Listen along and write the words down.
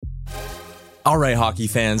All right, hockey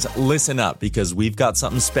fans, listen up because we've got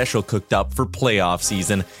something special cooked up for playoff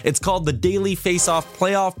season. It's called the Daily Face-Off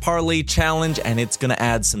Playoff Parlay Challenge, and it's going to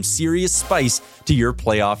add some serious spice to your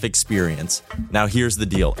playoff experience. Now, here's the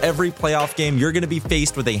deal. Every playoff game, you're going to be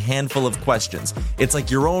faced with a handful of questions. It's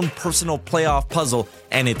like your own personal playoff puzzle,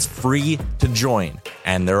 and it's free to join.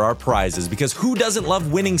 And there are prizes, because who doesn't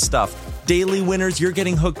love winning stuff? Daily winners, you're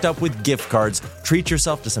getting hooked up with gift cards. Treat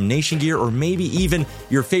yourself to some Nation gear or maybe even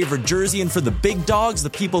your favorite jersey. And for the big dogs, the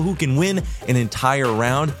people who can win an entire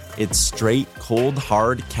round, it's straight, cold,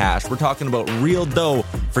 hard cash. We're talking about real dough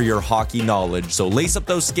for your hockey knowledge. So lace up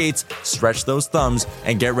those skates, stretch those thumbs,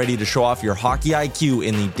 and get ready to show off your hockey IQ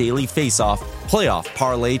in the Daily Face-Off Playoff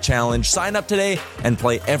Parlay Challenge. Sign up today and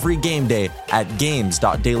play every game day at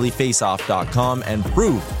games.dailyfaceoff.com and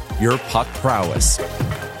prove your puck prowess.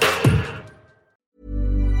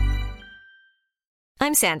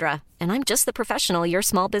 I'm Sandra, and I'm just the professional your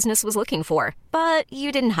small business was looking for. But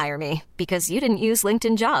you didn't hire me because you didn't use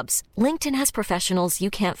LinkedIn Jobs. LinkedIn has professionals you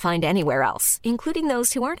can't find anywhere else, including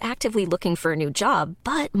those who aren't actively looking for a new job,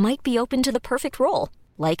 but might be open to the perfect role,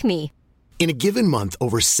 like me. In a given month,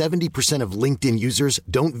 over 70% of LinkedIn users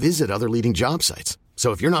don't visit other leading job sites.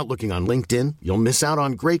 So if you're not looking on LinkedIn, you'll miss out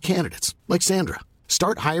on great candidates like Sandra.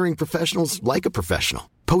 Start hiring professionals like a professional.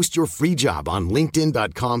 Post your free job on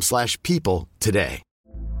linkedin.com/people today.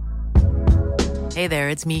 Hey there,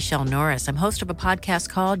 it's Michelle Norris. I'm host of a podcast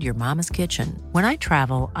called Your Mama's Kitchen. When I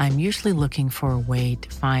travel, I'm usually looking for a way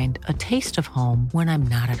to find a taste of home when I'm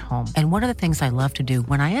not at home. And one of the things I love to do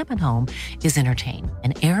when I am at home is entertain.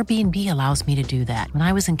 And Airbnb allows me to do that. When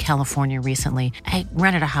I was in California recently, I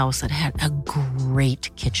rented a house that had a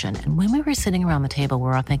great kitchen. And when we were sitting around the table, we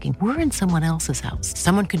were all thinking, we're in someone else's house.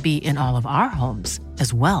 Someone could be in all of our homes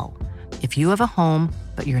as well. If you have a home,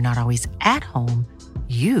 but you're not always at home,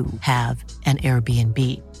 you have an Airbnb.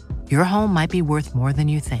 Your home might be worth more than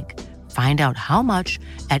you think. Find out how much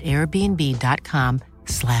at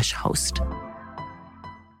airbnb.com/host.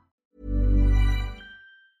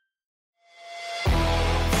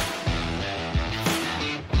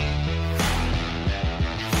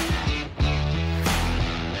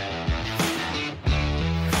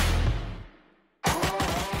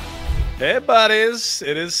 Hey buddies,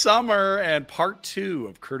 it is summer and part 2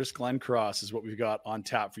 of Curtis Glencross is what we've got on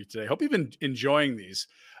tap for you today. Hope you've been enjoying these.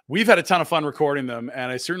 We've had a ton of fun recording them,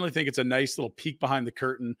 and I certainly think it's a nice little peek behind the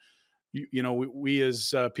curtain. You know, we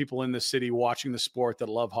as people in the city watching the sport that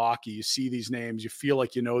love hockey, you see these names, you feel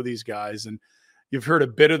like you know these guys, and you've heard a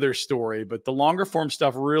bit of their story, but the longer form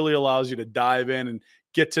stuff really allows you to dive in and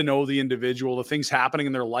get to know the individual, the things happening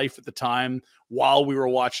in their life at the time while we were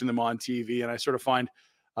watching them on TV. And I sort of find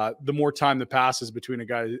the more time that passes between a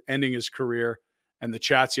guy ending his career and the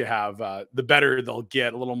chats you have, the better they'll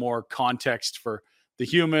get, a little more context for the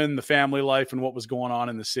human, the family life, and what was going on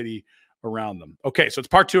in the city around them. Okay, so it's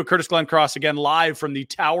part 2 of Curtis Glencross, again, live from the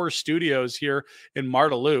Tower Studios here in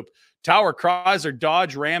Marda Loop. Tower, Chrysler,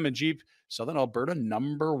 Dodge, Ram, and Jeep, Southern Alberta,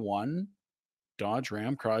 #1 Dodge,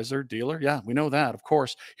 Ram, Chrysler dealer. Yeah, we know that, of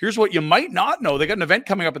course. Here's what you might not know. They got an event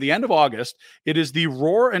coming up at the end of August. It is the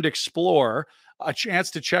Roar and Explore, a chance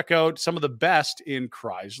to check out some of the best in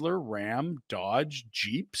Chrysler, Ram, Dodge,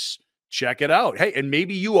 Jeeps. Check it out. Hey, and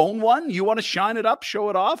maybe you own one. You want to shine it up, show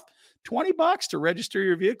it off. $20 to register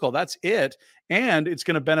your vehicle. That's it. And it's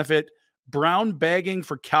going to benefit brown bagging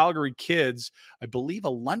for Calgary kids. I believe a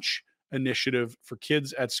lunch initiative for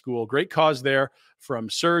kids at school. Great cause there from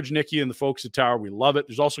Serge, Nikki, and the folks at Tower. We love it.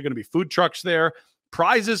 There's also going to be food trucks there,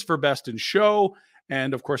 prizes for best in show,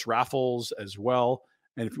 and of course, raffles as well.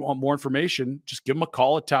 And if you want more information, just give them a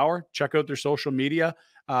call at Tower. Check out their social media.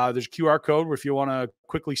 There's a QR code where if you want to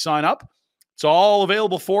quickly sign up. It's all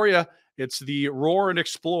available for you. It's the Roar and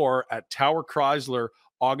Explore at Tower Chrysler,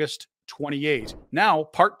 August 28. Now,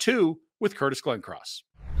 part 2 with Curtis Glencross.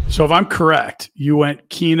 So if I'm correct, you went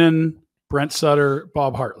Keenan, Brent Sutter,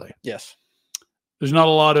 Bob Hartley. Yes. There's not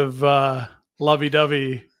a lot of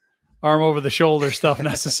lovey-dovey, arm over the shoulder stuff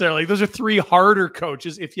necessarily. Those are 3 harder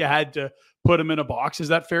coaches if you had to put them in a box. Is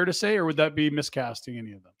that fair to say, or would that be miscasting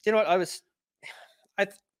any of them? You know what? I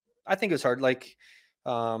think it was hard. Like,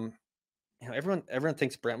 everyone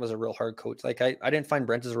thinks Brent was a real hard coach. Like I didn't find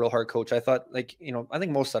Brent as a real hard coach. I thought, like, I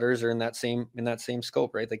think most Sutters are in that same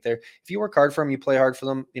scope, right? Like if you work hard for them, you play hard for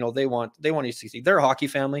them, they want you to succeed. They're a hockey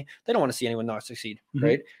family. They don't want to see anyone not succeed. Mm-hmm.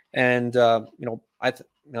 Right. And,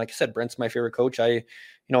 like I said, Brent's my favorite coach. I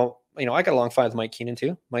got along fine with Mike Keenan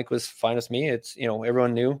too. Mike was fine with me. It's,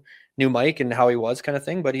 everyone knew Mike and how he was, kind of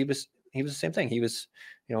thing, but he was the same thing. He was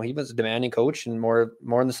a demanding coach and more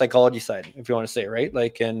on the psychology side, if you want to say, right?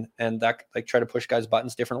 Like, and that, like, try to push guys'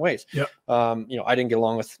 buttons different ways. Yeah. I didn't get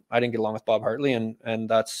along with Bob Hartley, and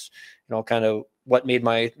that's, kind of what made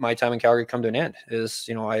my time in Calgary come to an end. Is,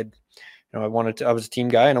 I was a team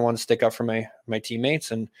guy and I wanted to stick up for my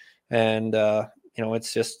teammates, and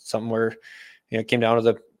it's just something where, it came down to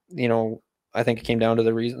the, I think it came down to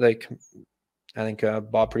the reason, like, I think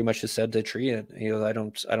Bob pretty much just said to Tree, I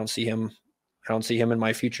don't see him in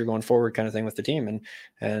my future going forward, kind of thing, with the team.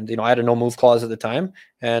 And I had a no move clause at the time,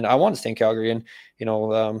 and I wanted to stay in Calgary. And,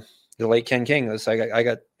 the late Ken King, I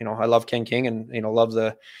got, I love Ken King, and, love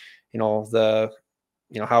the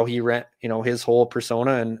how he ran, his whole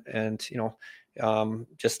persona, and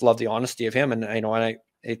just love the honesty of him. And,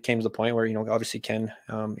 it came to the point where, obviously Ken,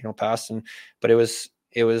 passed, but it was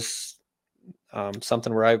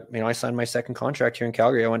something where I signed my second contract here in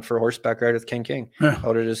Calgary. I went for a horseback ride with Ken King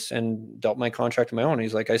and dealt my contract on my own.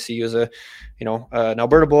 He's like, I see you as a, an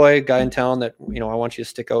Alberta boy, guy in town that, I want you to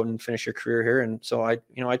stick out and finish your career here. And so I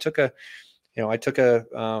took a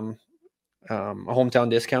hometown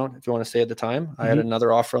discount, if you want to say, at the time. Mm-hmm. I had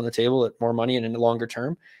another offer on the table at more money and in the longer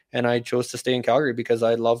term. And I chose to stay in Calgary because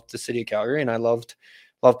I loved the city of Calgary, and I loved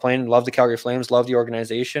playing, loved the Calgary Flames, loved the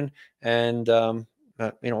organization, and,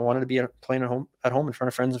 wanted to be playing at home in front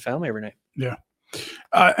of friends and family every night. Yeah.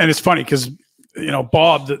 And it's funny because,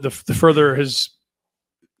 Bob, the further his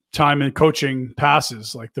time in coaching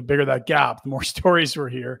passes, like, the bigger that gap, the more stories we're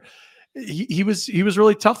here. He was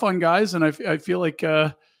really tough on guys. And I feel like,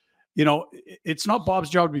 it's not Bob's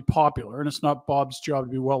job to be popular, and it's not Bob's job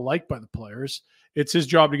to be well liked by the players. It's his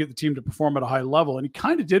job to get the team to perform at a high level. And he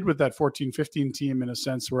kind of did with that 14-15 team, in a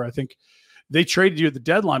sense, where I think they traded you at the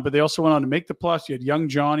deadline, but they also went on to make the playoffs. You had young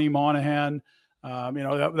Johnny Monahan.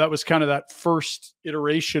 That was kind of that first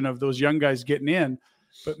iteration of those young guys getting in.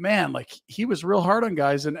 But man, like, he was real hard on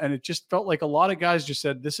guys, and it just felt like a lot of guys just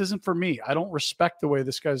said, this isn't for me. I don't respect the way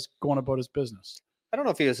this guy's going about his business. I don't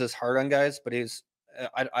know if he was as hard on guys, but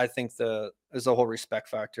I think there's a whole respect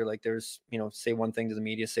factor. Like, there's, say one thing to the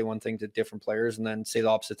media, say one thing to different players, and then say the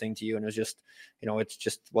opposite thing to you. And it was just, it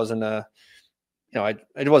just wasn't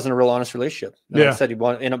it wasn't a real honest relationship. Like I said, you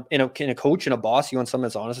want in a coach and a boss, you want someone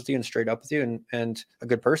that's honest with you and straight up with you, and a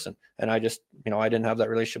good person. And I just, I didn't have that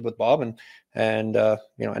relationship with Bob, and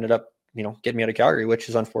ended up, getting me out of Calgary, which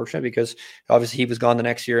is unfortunate because obviously he was gone the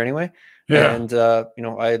next year anyway. Yeah. And,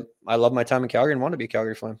 I love my time in Calgary and want to be a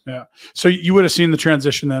Calgary Flame. Yeah. So you would have seen the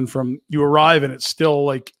transition then from you arrive and it's still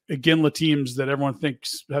like Iginla teams that everyone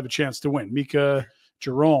thinks have a chance to win. Mika,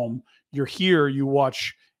 Jerome, you're here, you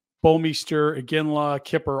watch Bouwmeester, Iginla,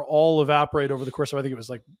 Kipper all evaporate over the course of, I think it was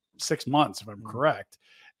like 6 months, if I'm correct.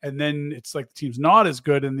 And then it's like the team's not as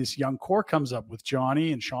good, and this young core comes up with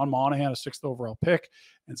Johnny and Sean Monahan, a 6th overall pick,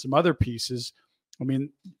 and some other pieces. I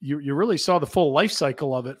mean, you really saw the full life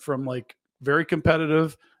cycle of it, from like very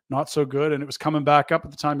competitive, not so good, and it was coming back up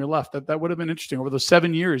at the time you left. That would have been interesting. Over those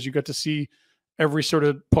 7 years, you got to see every sort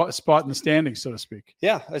of spot in the standings, so to speak.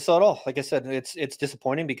 Yeah, I saw it all. Like I said, it's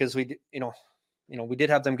disappointing because we did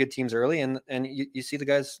have them good teams early, and you see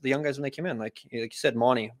the young guys when they came in, like you said,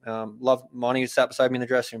 Monty, loved Monty, who sat beside me in the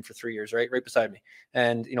dressing room for 3 years, right beside me,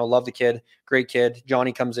 and love the kid, great kid.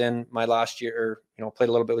 Johnny comes in my last year, played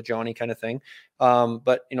a little bit with Johnny, kind of thing.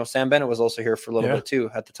 But Sam Bennett was also here for a little bit too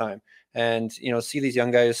at the time, and see these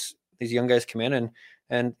young guys come in,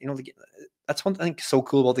 and that's one thing so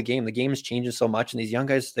cool about the game. The game is changing so much, and these young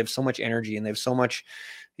guys, they have so much energy, and they have so much,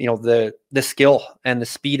 the skill and the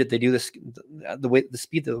speed that they do this, the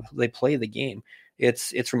speed that they play the game.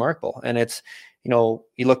 It's remarkable. And it's, you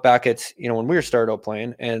look back at, when we were started out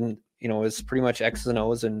playing, and, it's pretty much X's and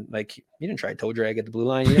O's, and like, you didn't try toe drag at the blue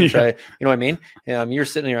line. You didn't try, you know what I mean? You're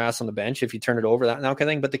sitting your ass on the bench if you turn it over, that kind of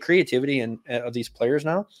thing. But the creativity of these players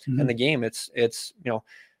now and the game, it's,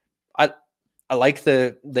 I like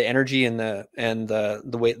the energy and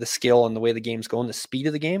the way, the skill and the way the game's going, the speed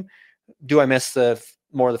of the game. Do I miss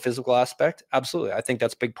more of the physical aspect? Absolutely. I think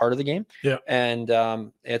that's a big part of the game. Yeah. And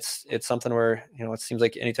it's something where, it seems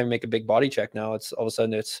like anytime you make a big body check now, it's all of a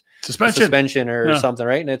sudden it's suspension or something.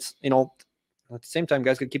 Right. And it's, at the same time,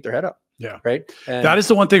 guys could keep their head up. Yeah. Right. And that is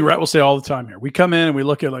the one thing Rhett will say all the time here. We come in and we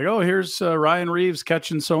look at like, oh, here's Ryan Reeves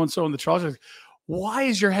catching so-and-so in the Chargers. Why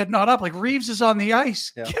is your head not up? Like, Reeves is on the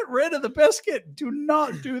ice. Yeah. Get rid of the biscuit. Do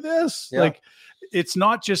not do this. Yeah. Like, it's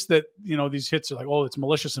not just that, these hits are like, oh, it's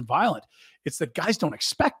malicious and violent. It's that guys don't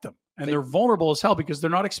expect them, and they're vulnerable as hell because they're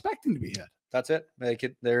not expecting to be hit. That's it. Like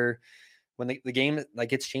when the game,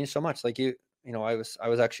 like, it's changed so much. Like I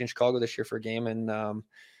was actually in Chicago this year for a game, and one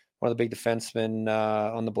of the big defensemen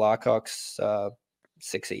on the Blackhawks,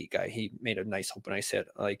 6'8" guy, he made a nice open ice hit.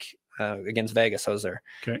 Like, against Vegas. I was there.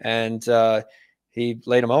 Okay. And he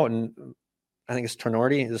laid him out, and I think it's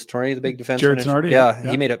Tenorti. Is Tenorti the big defenseman? Jared Tenorti. Yeah,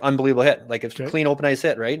 he made an unbelievable hit. Like it's Okay. clean open ice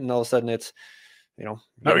hit, right? And all of a sudden it's, Now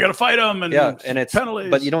we got to fight him, and and it's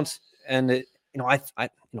penalties. But you don't, and it,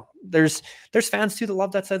 there's fans too that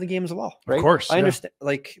love that side of the game as well, right? Of course, I understand.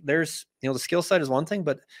 Like there's, the skill side is one thing,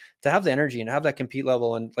 but to have the energy and have that compete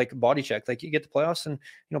level and like body check, like you get to playoffs, and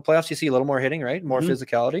playoffs you see a little more hitting, right? More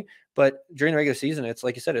physicality, but during the regular season, it's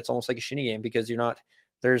like you said, it's almost like a shinny game because you're not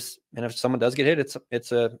and if someone does get hit,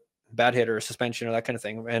 it's a bad hit or a suspension or that kind of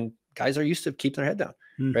thing. And guys are used to keep their head down,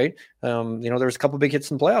 right? There was a couple big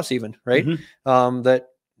hits in the playoffs even, right? That,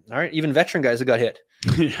 all right, even veteran guys that got hit.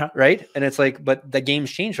 Yeah. Right. And it's like, but the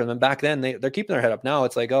game's changed for them. And back then they're keeping their head up. Now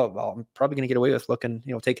it's like, oh, well, I'm probably going to get away with looking,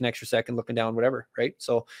 take an extra second, looking down, whatever. Right.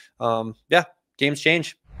 So, games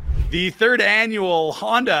change. The third annual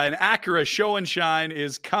Honda and Acura Show and Shine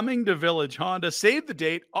is coming to Village Honda. Save the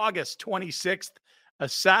date, August 26th, a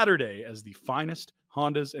Saturday, as the finest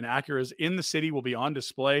Hondas and Acuras in the city will be on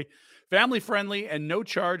display. Family friendly and no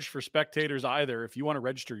charge for spectators either. If you want to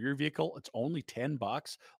register your vehicle, it's only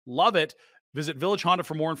 $10. Love it. Visit Village Honda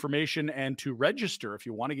for more information and to register if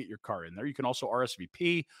you want to get your car in there. You can also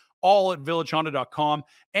RSVP, all at villagehonda.com,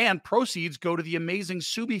 and proceeds go to the amazing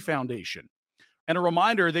Subi Foundation. And a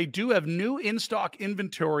reminder, they do have new in-stock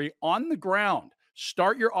inventory on the ground.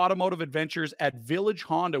 Start your automotive adventures at Village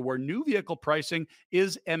Honda, where new vehicle pricing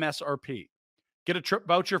is MSRP. Get a trip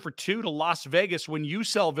voucher for 2 to Las Vegas when you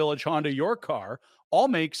sell Village Honda your car. All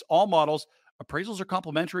makes, all models. Appraisals are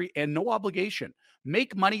complimentary and no obligation.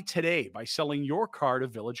 Make money today by selling your car to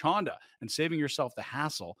Village Honda and saving yourself the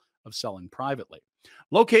hassle of selling privately.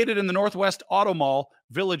 Located in the Northwest Auto Mall,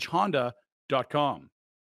 villagehonda.com.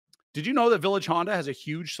 Did you know that Village Honda has a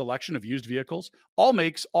huge selection of used vehicles, all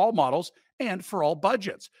makes, all models, and for all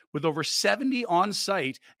budgets? With over 70 on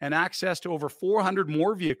site and access to over 400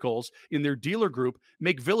 more vehicles in their dealer group,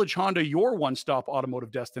 make Village Honda your one-stop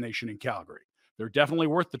automotive destination in Calgary. They're definitely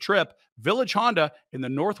worth the trip. Village Honda in the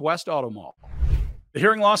Northwest Auto Mall. The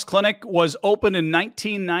Hearing Loss Clinic was opened in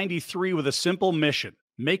 1993 with a simple mission: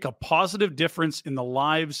 make a positive difference in the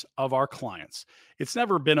lives of our clients. It's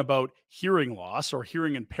never been about hearing loss or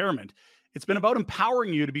hearing impairment. It's been about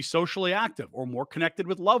empowering you to be socially active or more connected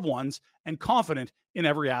with loved ones and confident in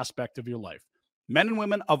every aspect of your life. Men and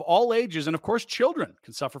women of all ages, and of course children,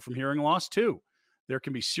 can suffer from hearing loss too. There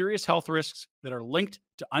can be serious health risks that are linked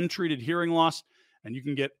to untreated hearing loss, and you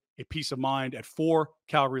can get a peace of mind at 4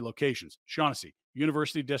 Calgary locations: Shaughnessy,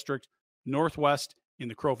 University District, Northwest in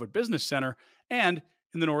the Crowfoot Business Center, and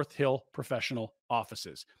in the North Hill professional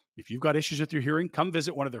offices. If you've got issues with your hearing, come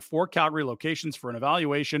visit one of their 4 Calgary locations for an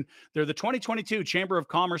evaluation. They're the 2022 Chamber of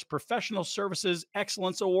Commerce Professional Services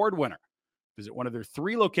Excellence Award winner. Visit one of their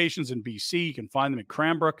 3 locations in BC. You can find them in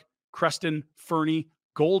Cranbrook, Creston, Fernie,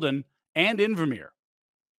 Golden, and Invermere.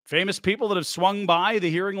 Famous people that have swung by the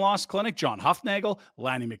Hearing Loss Clinic: John Huffnagel,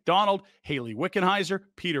 Lanny McDonald, Haley Wickenheiser,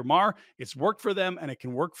 Peter Marr. It's worked for them, and it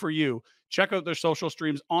can work for you. Check out their social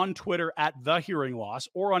streams on Twitter at The Hearing Loss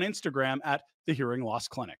or on Instagram at The Hearing Loss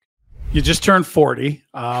Clinic. You just turned 40.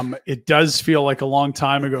 It does feel like a long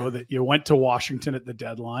time ago that you went to Washington at the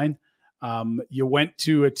deadline. You went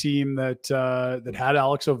to a team that had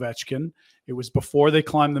Alex Ovechkin. It was before they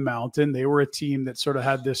climbed the mountain. They were a team that sort of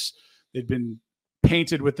had this, they'd been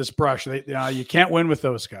painted with this brush. You can't win with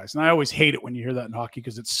those guys. And I always hate it when you hear that in hockey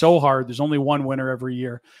because it's so hard. There's only one winner every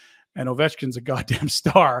year. And Ovechkin's a goddamn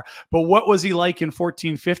star. But what was he like in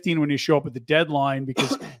 14-15 when you show up at the deadline?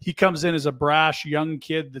 Because he comes in as a brash young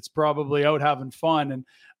kid that's probably out having fun. And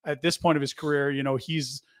at this point of his career,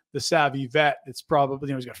 he's the savvy vet. It's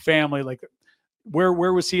probably, he's got family. Like, where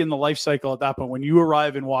was he in the life cycle at that point? When you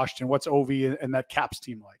arrive in Washington, what's Ovi and that Caps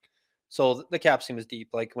team like? So the Caps team is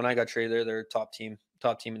deep. Like when I got traded there, they're top team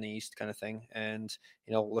in the East kind of thing. And,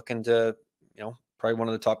 looking to, probably one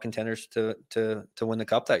of the top contenders to win the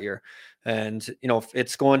cup that year. And,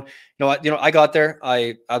 it's going, I got there.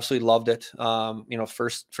 I absolutely loved it.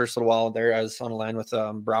 First little while there, I was on a line with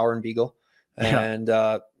Brouwer and Beagle. And,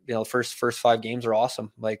 first 5 games are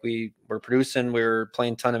awesome. Like we were producing, we were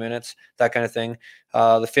playing a ton of minutes, that kind of thing.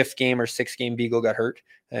 The 5th game or 6th game, Beagle got hurt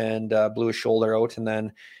and blew his shoulder out. And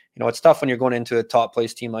then, it's tough when you're going into a top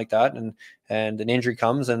place team like that and an injury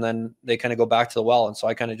comes and then they kind of go back to the well. And so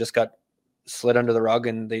I kind of just got slid under the rug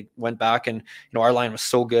and they went back and, our line was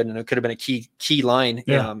so good and it could have been a key line,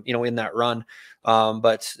 in that run.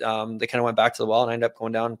 But they kind of went back to the well and I ended up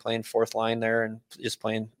going down and playing 4th line there and just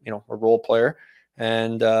playing, a role player.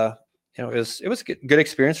 And, it was a good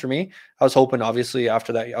experience for me. I was hoping, obviously,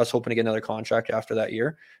 after that, to get another contract after that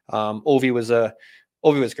year. Ovi was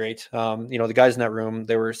Ovi was great. The guys in that room,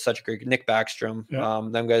 they were such a great, Nick Backstrom,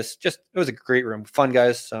 them guys, it was a great room, fun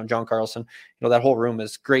guys, John Carlson, that whole room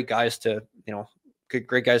is great guys to,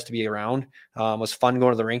 great guys to be around. It was fun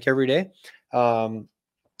going to the rink every day.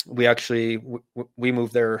 We actually, we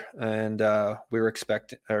moved there and we're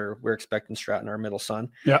expecting Stratton, our middle son.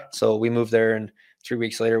 Yeah. So we moved there and 3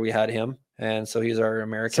 weeks later we had him. And so he's our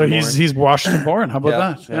American. So he's Washington born. How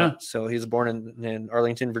about that? Yeah. So he's born in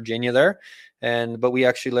Arlington, Virginia there. But we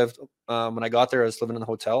actually lived, when I got there, I was living in the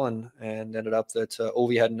hotel and ended up that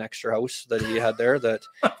Ovi had an extra house that he had there that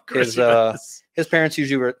his parents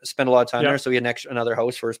usually spend a lot of time there. So he had another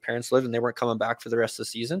house where his parents lived and they weren't coming back for the rest of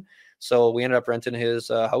the season. So we ended up renting his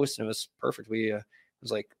house and it was perfect. It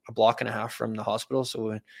was like a block and a half from the hospital.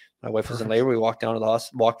 So my wife was in labor. We walked down to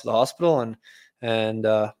the hospital and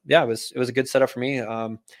it was a good setup for me.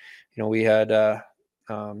 We had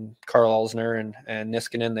Carl Alsner and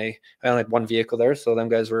Niskanen. I only had one vehicle there, so them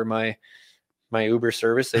guys were my Uber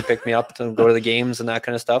service. They picked me up to go to the games and that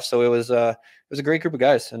kind of stuff. So it was a great group of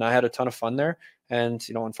guys, and I had a ton of fun there. And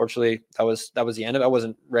unfortunately, that was the end of it. I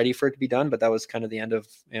wasn't ready for it to be done, but that was kind of the end of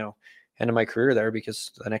my career there,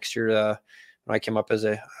 because the next year when I came up as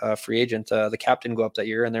a free agent, the cap didn't go up that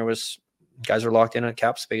year, and there was guys were locked in at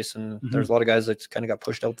cap space, and there's a lot of guys that kind of got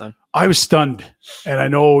pushed out then. I was stunned, and I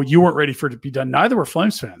know you weren't ready for it to be done. Neither were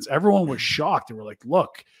Flames fans. Everyone was shocked. They were like,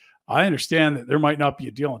 look, I understand that there might not be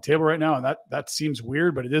a deal on the table right now, and that seems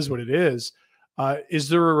weird, but it is what it is. Is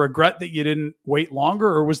there a regret that you didn't wait longer,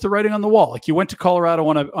 or was the writing on the wall? Like, you went to Colorado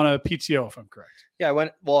on a PTO, if I'm correct. Yeah, I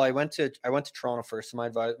went to Toronto first. My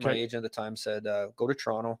agent at the time said, go to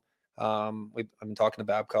Toronto. I've been talking to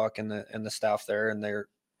Babcock and the staff there, and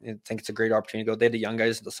I think it's a great opportunity to go. They had the young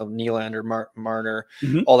guys, some Nylander, Marner,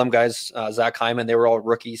 all them guys, Zach Hyman, they were all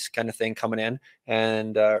rookies kind of thing coming in,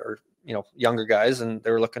 and younger guys, and they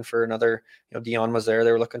were looking for another. Dion was there.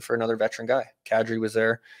 They were looking for another veteran guy. Kadri was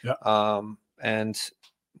there. Yeah. And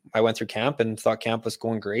I went through camp and thought camp was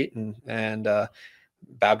going great, and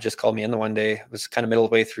Bab just called me in the one day. It was kind of middle of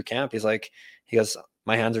the way through camp. He goes,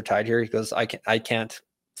 my hands are tied here. He goes, I can't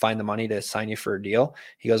find the money to sign you for a deal.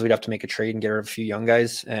 He goes, we'd have to make a trade and get rid of a few young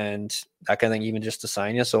guys and that kind of thing, even just to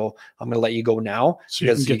sign you. So I'm going to let you go now, so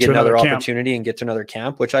because you get another opportunity and get to another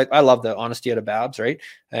camp, which I love the honesty out of Babs. Right.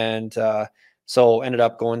 And so ended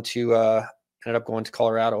up going to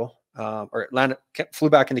Colorado, or Atlanta, flew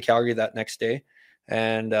back into Calgary that next day,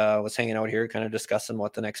 and was hanging out here kind of discussing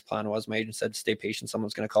what the next plan was. My agent said, stay patient,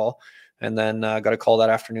 someone's going to call. And then got a call that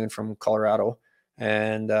afternoon from Colorado,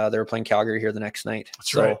 and they were playing Calgary here the next night.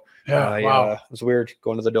 That's right. Yeah, wow. It was weird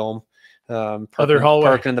going to the Dome,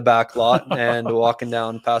 parking in the back lot and walking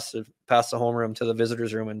down past the homeroom to the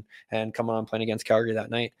visitors room and coming on playing against Calgary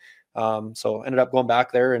that night. So ended up going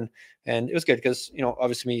back there, and it was good because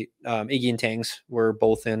obviously Iggy and Tangs were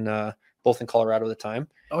both in Colorado at the time.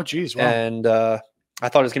 Oh geez, wow. And I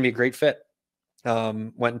thought it was gonna be a great fit.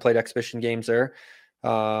 Went and played exhibition games there,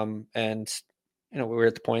 and we were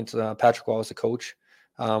at the point. Patrick Wall was the coach.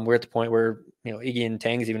 We're at the point where Iggy and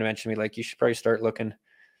Tangs even mentioned me, like, you should probably start looking.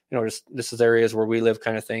 This is areas where we live,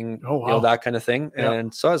 kind of thing. Oh wow. That kind of thing. Yeah.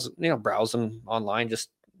 And so I was browsing online, just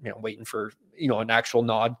waiting for an actual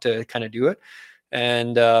nod to kind of do it.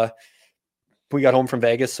 And we got home from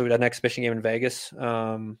Vegas, so we had an exhibition game in Vegas,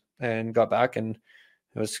 and got back, and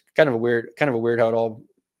it was kind of a weird how it all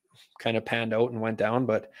kind of panned out and went down.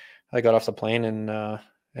 But I got off the plane, and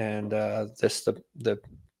the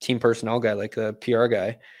team personnel guy, like the PR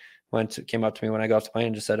guy, came up to me when I got off the plane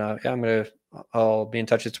and just said, I'll be in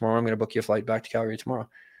touch with you tomorrow. I'm going to book you a flight back to Calgary tomorrow.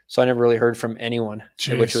 So I never really heard from anyone.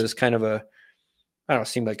 Jeez. Which was kind of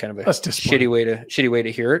seemed like kind of a shitty way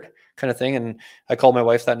to hear it, kind of thing. And I called my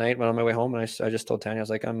wife that night when on my way home, and I just told Tanya, I was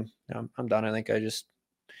like, I'm done. I think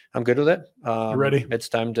I'm good with it. You're ready. It's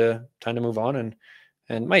time to move on.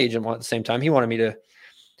 And my agent at the same time, he wanted me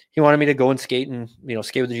to go and skate and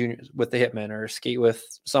skate with the juniors, with the Hitmen, or skate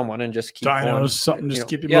with someone and just keep going, something, just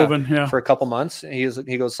keep it moving. Yeah, for a couple months. He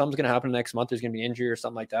goes, something's going to happen next month. There's going to be injury or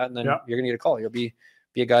something like that, and then you're going to get a call. You'll be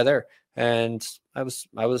a guy there. And I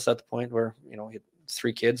was at the point where he had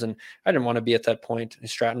 3 kids, and I didn't want to be at that point.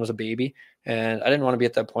 Stratton was a baby, and I didn't want to be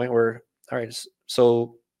at that point where, all right,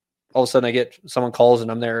 so all of a sudden I get someone calls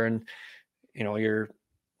and I'm there, and you're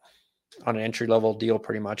on an entry level deal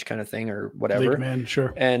pretty much, kind of thing, or whatever. League man,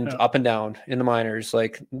 sure. And up and down in the minors,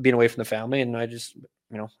 like being away from the family. And I just,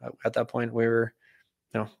 at that point we were,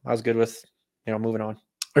 I was good with, moving on.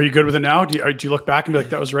 Are you good with it now? Do you look back and be like,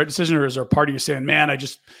 that was the right decision? Or is there a part of you saying, man,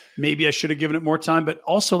 maybe I should have given it more time? But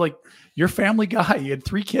also, like, you're a family guy. You had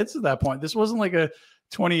 3 kids at that point. This wasn't like a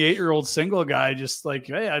 28-year-old single guy, just like,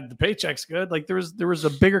 hey, the paycheck's good. Like there was a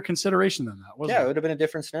bigger consideration than that, wasn't it would have been a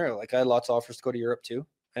different scenario. Like I had lots of offers to go to Europe too.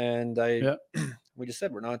 And we just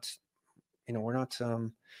said, we're not at the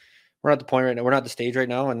point right now. We're not at the stage right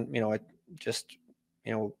now. And, I just,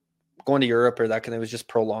 going to Europe or that kind of was just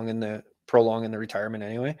prolonging the retirement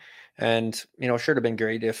anyway. And, sure, it'd have been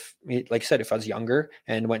great if, like I said, if I was younger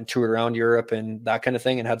and went and toured around Europe and that kind of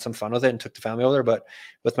thing and had some fun with it and took the family over there. But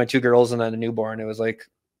with my 2 girls and then a newborn, it was like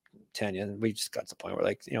Tanya, and we just got to the point where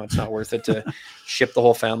like, it's not worth it to ship the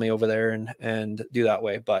whole family over there and do that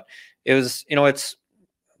way. But it was, it's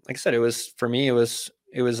like I said, it was, for me, it was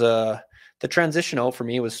the transition out for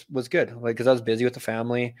me was good. Like, cause I was busy with the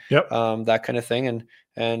family, that kind of thing. And,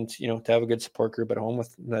 to have a good support group at home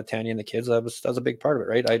with Tanya and the kids, that was a big part of it.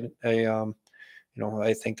 Right. I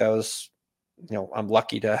think that was, I'm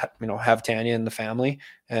lucky to, have Tanya and the family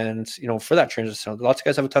and, for that transition. Lots of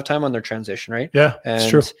guys have a tough time on their transition. Right. Yeah. And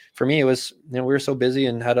true. For me, it was, we were so busy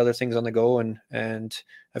and had other things on the go. And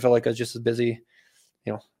I felt like I was just as busy,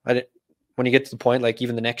 when you get to the point, like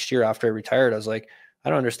even the next year after I retired, I was like, I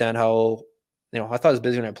don't understand how, I thought I was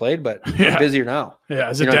busy when I played, but I'm busier now. Yeah.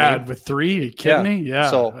 As a dad with 3, are you kidding me? Yeah.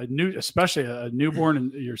 So especially a newborn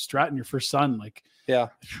and you're stratting your first son, like, you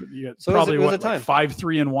so probably it was a time. 5,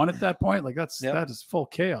 3, and 1 at that point. Like that is full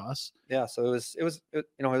chaos. Yeah. So it was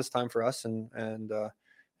time for us. And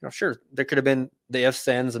sure, there could have been the ifs,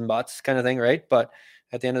 ands, and buts kind of thing. Right. But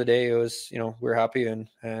at the end of the day, it was, we were happy and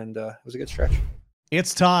it was a good stretch.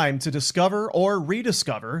 It's time to discover or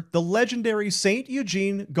rediscover the legendary St.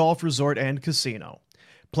 Eugene Golf Resort and Casino.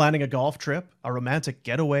 Planning a golf trip, a romantic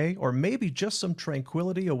getaway, or maybe just some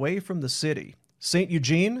tranquility away from the city, St.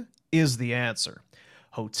 Eugene is the answer.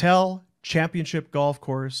 Hotel, championship golf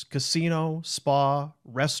course, casino, spa,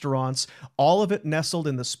 restaurants, all of it nestled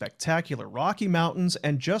in the spectacular Rocky Mountains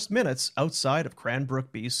and just minutes outside of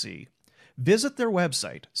Cranbrook, BC. Visit their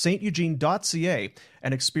website, steugene.ca,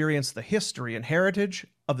 and experience the history and heritage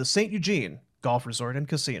of the St. Eugene Golf Resort and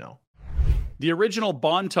Casino. The original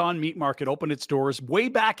Bon Ton Meat Market opened its doors way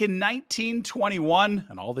back in 1921,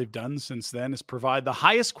 and all they've done since then is provide the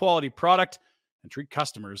highest quality product and treat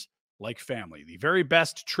customers like family. The very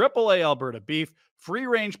best AAA Alberta beef,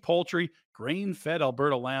 free-range poultry, grain-fed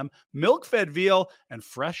Alberta lamb, milk-fed veal, and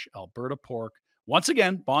fresh Alberta pork. Once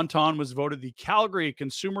again, Bon Ton was voted the Calgary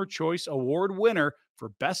Consumer Choice Award winner for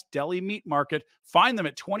Best Deli Meat Market. Find them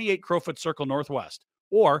at 28 Crowfoot Circle Northwest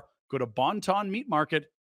or go to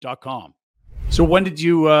bontonmeatmarket.com. So when did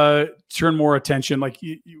you turn more attention? Like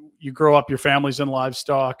you grow up, your family's in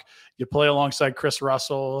livestock, you play alongside Chris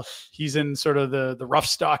Russell. He's in sort of the rough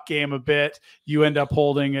stock game a bit. You end up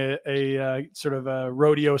holding a sort of a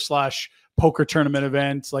rodeo / poker tournament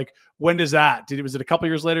event. Like when does that? Was it a couple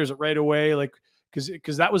years later? Is it right away? Like,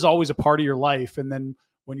 because that was always a part of your life. And then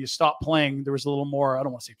when you stopped playing, there was a little more, I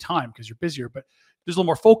don't want to say time because you're busier, but there's a little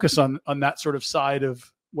more focus on that sort of side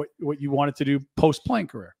of what you wanted to do post-playing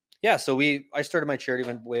career. Yeah. So I started my charity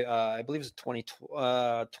event, I believe it was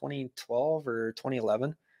 2012 or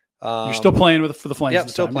 2011. You're still playing for the Flames? Yeah,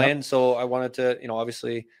 still playing. Yep. So I wanted to,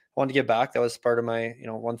 obviously I wanted to give back. That was part of my,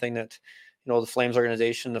 one thing that, the Flames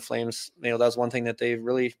organization, the Flames, that was one thing that they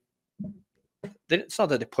really, it's not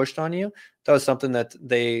that they pushed on you. That was something that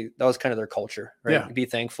was kind of their culture, right? Yeah. Be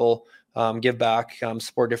thankful, give back,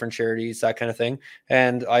 support different charities, that kind of thing.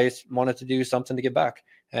 And I wanted to do something to give back.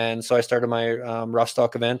 And so I started my rough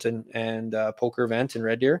stock event and poker event in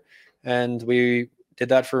Red Deer. And we did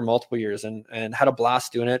that for multiple years and had a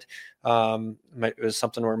blast doing it. It was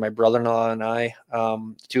something where my brother-in-law and I,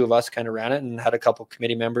 the two of us kind of ran it and had a couple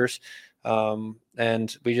committee members.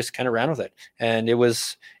 And we just kind of ran with it. And it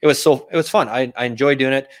was fun. I enjoyed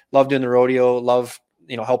doing it. Loved doing the rodeo. Loved,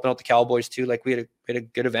 helping out the Cowboys too. Like we had a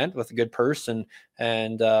good event with a good purse and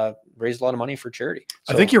raised a lot of money for charity.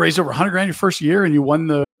 So, I think you raised over $100,000 your first year and you won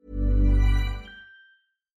the.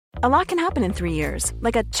 A lot can happen in 3 years,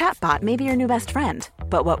 like a chatbot may be your new best friend.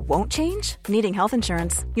 But what won't change? Needing health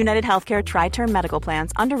insurance. United Healthcare Tri-Term Medical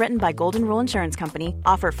Plans, underwritten by Golden Rule Insurance Company,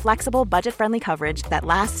 offer flexible, budget-friendly coverage that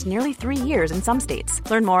lasts nearly 3 years in some states.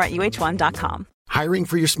 Learn more at uh1.com. Hiring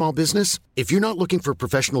for your small business? If you're not looking for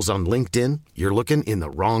professionals on LinkedIn, you're looking in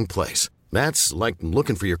the wrong place. That's like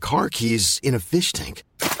looking for your car keys in a fish tank.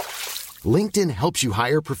 LinkedIn helps you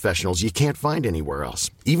hire professionals you can't find anywhere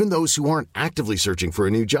else, even those who aren't actively searching for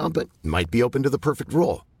a new job but might be open to the perfect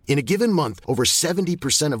role. In a given month, over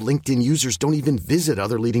 70% of LinkedIn users don't even visit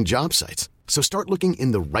other leading job sites. So start looking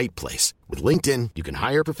in the right place. With LinkedIn, you can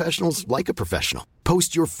hire professionals like a professional.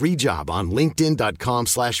 Post your free job on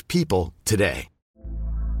linkedin.com/people today.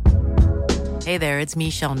 Hey there, it's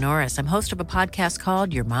Michelle Norris. I'm host of a podcast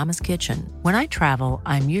called Your Mama's Kitchen. When I travel,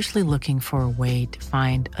 I'm usually looking for a way to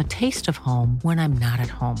find a taste of home when I'm not at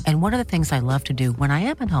home. And one of the things I love to do when I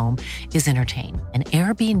am at home is entertain. And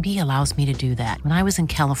Airbnb allows me to do that. When I was in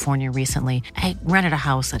California recently, I rented a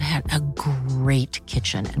house that had a great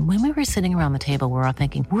kitchen. And when we were sitting around the table, we were all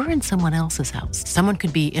thinking, we're in someone else's house. Someone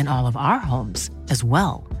could be in all of our homes as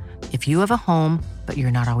well. If you have a home, but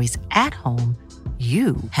you're not always at home,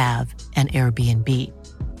 you have an Airbnb.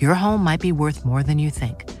 Your home might be worth more than you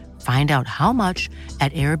think. Find out how much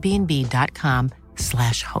at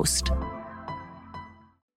airbnb.com/host.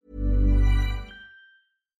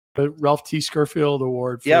 The Ralph T. Scurfield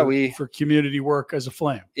Award for community work as a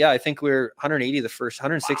Flame. Yeah, I think we're 180 the first,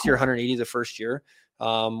 160 or 180 the first year.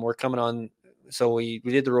 We're coming on. So we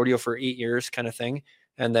did the rodeo for 8 years kind of thing.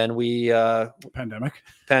 And then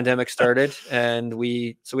pandemic started and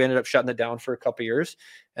we ended up shutting it down for a couple of years.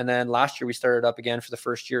 And then last year we started up again for the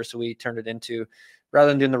first year. So we turned it into,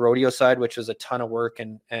 rather than doing the rodeo side, which was a ton of work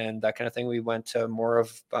and that kind of thing, we went to more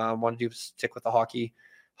of, wanted to stick with the hockey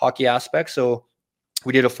aspect. So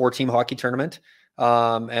we did a 4-team hockey tournament.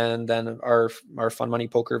 And then our fun money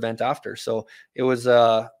poker event after. So it was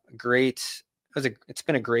it's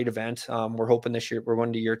been a great event. We're hoping this year, we're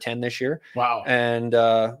going to year 10 this year. Wow. And,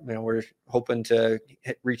 we're hoping to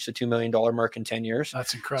reach the $2 million mark in 10 years.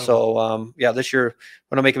 That's incredible. So, this year,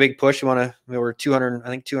 want to make a big push. We're $230,000 or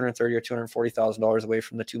 $240,000 away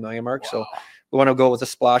from the 2 million mark. Wow. So we want to go with a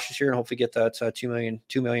splash this year and hopefully get that 2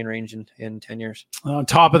 million range in 10 years. On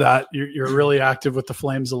top of that, you're really active with the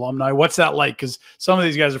Flames alumni. What's that like? Because some of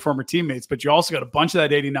these guys are former teammates, but you also got a bunch of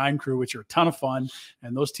that 89 crew, which are a ton of fun.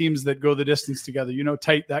 And those teams that go the distance together,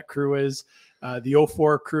 tight that crew is. The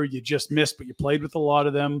 04 crew you just missed, but you played with a lot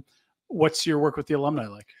of them. What's your work with the alumni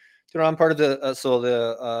like? I'm part of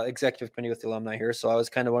the executive committee with the alumni here. So I was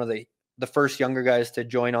kind of one of the first younger guys to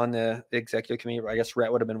join on the executive committee. I guess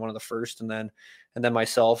Rhett would have been one of the first, and then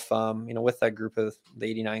myself, with that group of the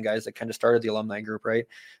 89 guys that kind of started the alumni group, right?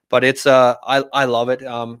 But it's I love it.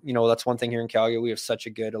 That's one thing here in Calgary. We have such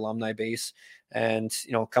a good alumni base, and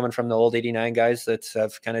coming from the old 89 guys that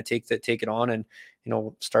have kind of take it on, and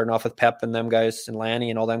starting off with Pep and them guys and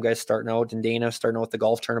Lanny and all them guys starting out, and Dana starting out with the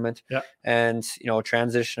golf tournament, and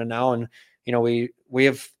transitioning now, and we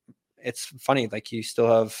have. It's funny, like you still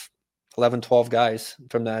have 11, 12 guys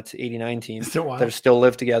from that 89 team that still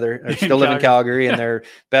live together, or still live in Calgary, and they're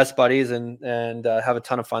best buddies and have a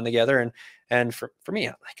ton of fun together. And for me,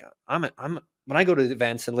 like I'm when I go to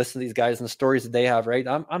events and listen to these guys and the stories that they have, right?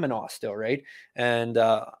 I'm in awe still, right? And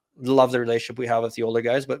love the relationship we have with the older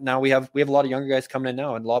guys, but now we have a lot of younger guys coming in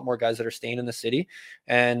now, and a lot more guys that are staying in the city.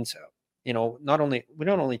 And we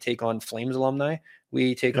don't only take on Flames alumni,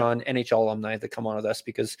 we take on NHL alumni that come on with us,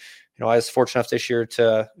 because I was fortunate enough this year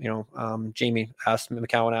to Jamie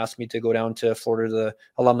McCowan asked me to go down to Florida to the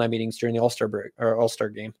alumni meetings during the All-Star break or All-Star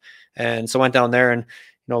game, and so I went down there, and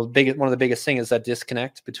one of the biggest thing is that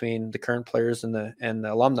disconnect between the current players and the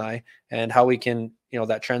alumni, and how we can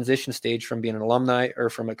that transition stage from being an alumni or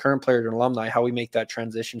from a current player to an alumni, how we make that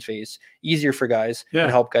transition phase easier for guys and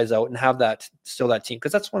help guys out and have that team.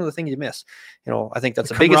 Because that's one of the things you miss. I think that's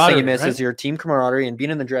the biggest thing you miss, right? Is your team camaraderie and being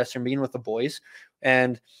in the dressing room, being with the boys.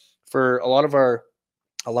 And for a lot of our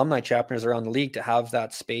alumni chapters around the league to have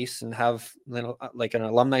that space and have like an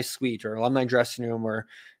alumni suite or alumni dressing room or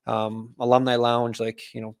alumni lounge, like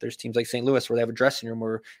there's teams like St. Louis where they have a dressing room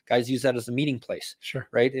where guys use that as a meeting place. Sure.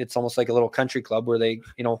 Right. It's almost like a little country club where they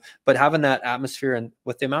but having that atmosphere, and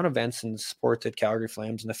with the amount of events and support that Calgary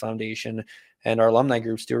Flames and the foundation and our alumni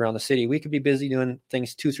groups do around the city, we could be busy doing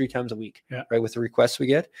things 2-3 times a week, right? With the requests we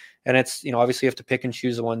get. And it's, obviously you have to pick and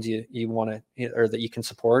choose the ones you want to, or that you can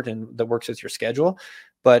support and that works with your schedule.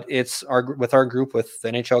 But it's with our group, with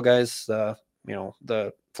the NHL guys, the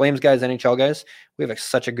Flames guys, NHL guys, we have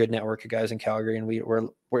such a good network of guys in Calgary, and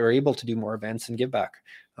we're able to do more events and give back.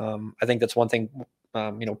 I think that's one thing,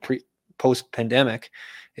 post pandemic,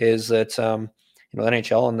 is that, the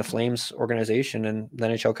NHL and the Flames organization and the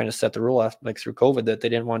NHL kind of set the rule through COVID that they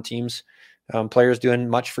didn't want teams, players doing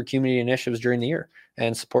much for community initiatives during the year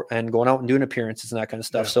and support and going out and doing appearances and that kind of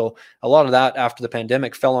stuff. Yeah. So a lot of that after the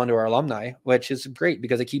pandemic fell onto our alumni, which is great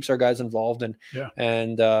because it keeps our guys involved. And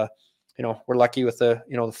we're lucky with the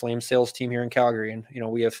Flames sales team here in Calgary, and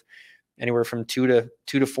we have anywhere from 2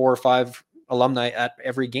 to 4 or 5 alumni at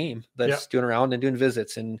every game that's doing around and doing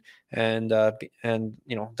visits and they're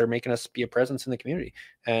making us be a presence in the community,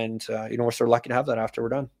 and we're sort of lucky to have that after we're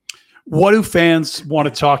done. What do fans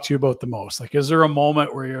want to talk to you about the most? Like, is there a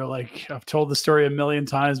moment where you're like, I've told the story a million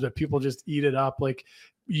times, but people just eat it up? Like,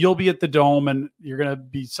 you'll be at the Dome and you're going to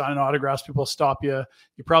be signing autographs. People stop you.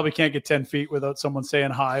 You probably can't get 10 feet without someone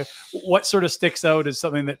saying hi. What sort of sticks out as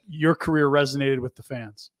something that your career resonated with the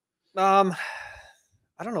fans? I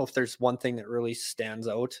don't know if there's one thing that really stands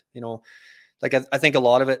out, like I think a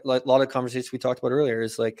lot of it, like a lot of conversations we talked about earlier,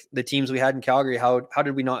 is like the teams we had in Calgary. How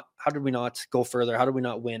did we not go further? How did we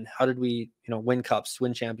not win? How did we, win cups,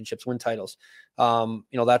 win championships, win titles?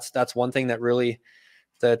 That's one thing that really,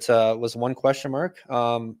 was one question mark.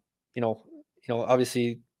 Obviously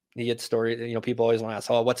you get story, people always want to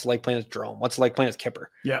ask, what's it like playing as Jerome? What's it like playing as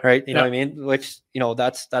Kipper? Yeah. Right. You know what I mean? Which,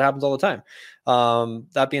 that happens all the time.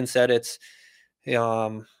 That being said, it's, I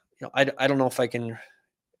don't know if I can,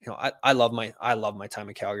 I love my time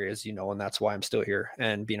in Calgary, as you know, and that's why I'm still here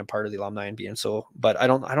and being a part of the alumni and being so, but I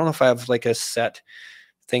don't know if I have like a set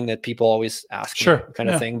thing that people always ask me kind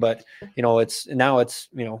of thing, but the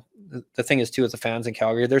thing is too, with the fans in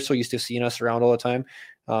Calgary, they're so used to seeing us around all the time.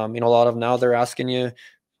 A lot of them now they're asking you,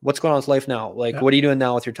 what's going on with life now? Like, what are you doing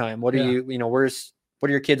now with your time? What are you, what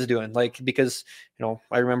are your kids doing? Like, because,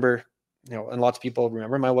 I remember, and lots of people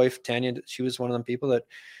remember my wife, Tanya, she was one of them people that,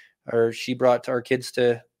 she brought our kids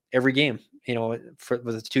to every game, with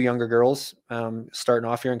the two younger girls starting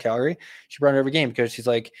off here in Calgary. She brought her every game because she's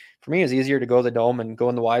like, for me, it's easier to go to the Dome and go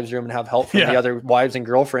in the wives' room and have help from the other wives and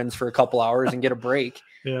girlfriends for a couple hours and get a break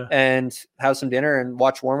and have some dinner and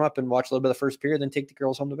watch warm up and watch a little bit of the first period, then take the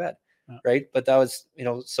girls home to bed. Right. But that was,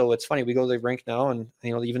 so it's funny. We go to the rink now and,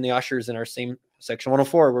 even the ushers in our same section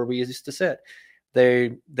 104 where we used to sit,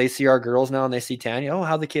 they see our girls now and they see Tanya. Oh,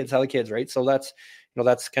 how the kids, right? So that's,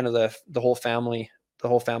 that's kind of the whole family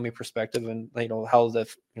perspective, and how I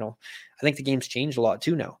think the game's changed a lot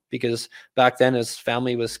too now, because back then as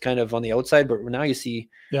family was kind of on the outside, but now you see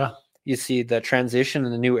the transition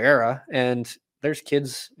in the new era, and there's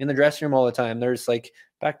kids in the dressing room all the time. There's like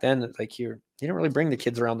back then, like you didn't really bring the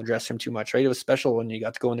kids around the dressing room too much, right? It was special when you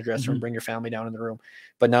got to go in the dressing room, bring your family down in the room.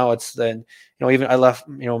 But now it's then, even I left,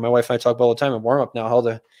 my wife and I talk about all the time in warm up now, how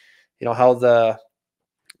the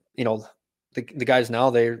guys now,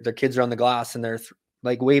 their kids are on the glass and they're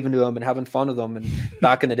like waving to them and having fun with them. And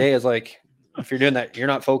back in the day, it's like, if you're doing that, you're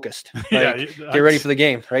not focused. Like, get ready for the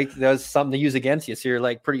game, right? That's something to use against you. So you're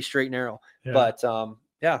like pretty straight and narrow. Yeah. But I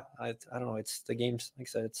don't know. It's the games. Like I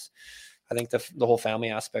said, I think the whole family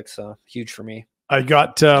aspect's huge for me. I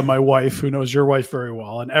got my wife, who knows your wife very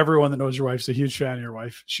well, and everyone that knows your wife's a huge fan of your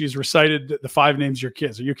wife. She's recited the 5 names of your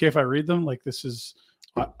kids. Are you okay if I read them? Like, this is,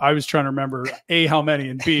 I was trying to remember A, how many,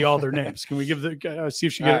 and B, all their names. Can we give see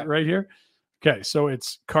if she get it right here? Okay, so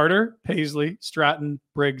it's Carter, Paisley, Stratton,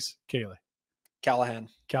 Briggs, Callahan. Callie.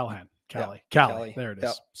 There it is.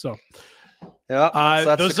 Yep. So,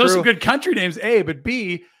 so those are some good country names, A, but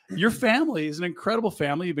B, your family is an incredible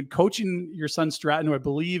family. You've been coaching your son Stratton, who I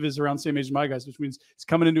believe is around the same age as my guys, which means he's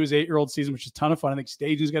coming into his 8-year-old season, which is a ton of fun. I think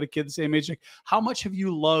Stagen's got a kid the same age. Like, how much have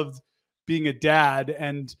you loved being a dad?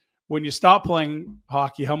 And when you stopped playing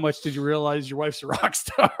hockey, how much did you realize your wife's a rock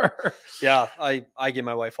star? Yeah, I give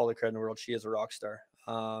my wife all the credit in the world. She is a rock star.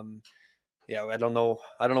 I don't know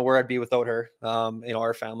where I'd be without her.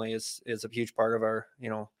 Our family is a huge part of our,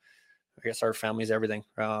 I guess our family's everything.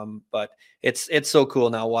 But it's so cool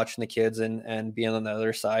now watching the kids and being on the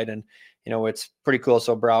other side, and it's pretty cool.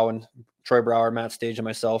 So Troy Brower, Matt Stage, and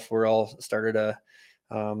myself, we're all started a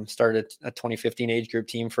 2015 age group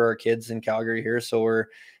team for our kids in Calgary here. So we're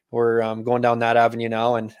going down that avenue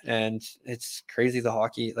now, and it's crazy. The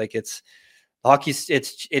hockey, like it's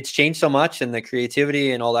changed so much, and the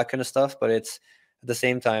creativity and all that kind of stuff. But it's at the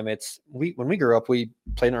same time, when we grew up, we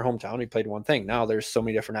played in our hometown. We played one thing. Now there's so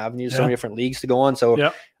many different avenues, so many different leagues to go on.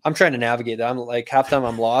 So I'm trying to navigate that. I'm like, half the time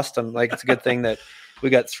I'm lost. I'm like, it's a good thing that we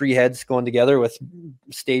got 3 heads going together with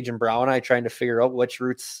Stage and Brow and I, trying to figure out which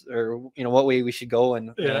routes or what way we should go.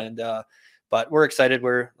 But we're excited.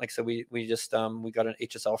 We're, like I said, we just we got an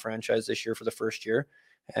HSL franchise this year for the first year,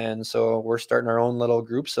 and so we're starting our own little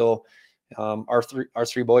group. So our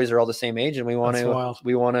three boys are all the same age, and we want to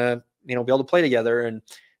be able to play together.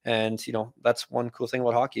 And that's one cool thing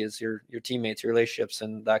about hockey is your teammates, your relationships,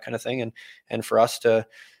 and that kind of thing. And for us to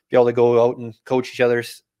be able to go out and coach each other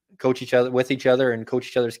with each other and coach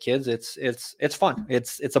each other's kids, it's fun.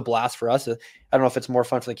 It's a blast for us. I don't know if it's more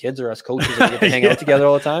fun for the kids or us coaches if we get to hang out together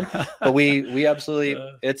all the time, but we absolutely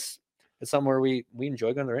it's something where we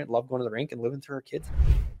enjoy going to the rink, love going to the rink and living through our kids.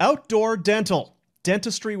 Outdoor Dental.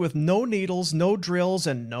 Dentistry with no needles, no drills,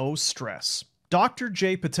 and no stress. Dr.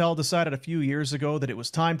 Jay Patel decided a few years ago that it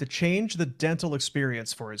was time to change the dental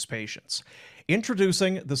experience for his patients.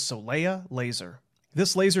 Introducing the Solea Laser.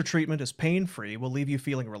 This laser treatment is pain-free, will leave you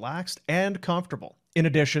feeling relaxed and comfortable. In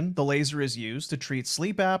addition, the laser is used to treat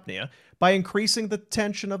sleep apnea by increasing the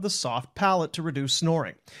tension of the soft palate to reduce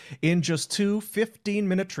snoring. In just 2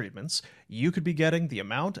 15-minute treatments, you could be getting the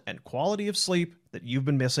amount and quality of sleep that you've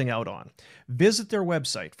been missing out on. Visit their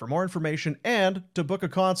website for more information and to book a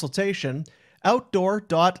consultation,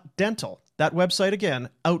 outdoor.dental. That website again,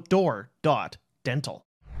 outdoor.dental.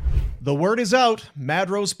 The word is out. Mad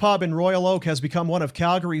Rose Pub in Royal Oak has become one of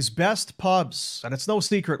Calgary's best pubs, and it's no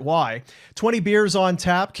secret why. 20 beers on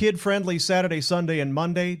tap, kid-friendly Saturday, Sunday, and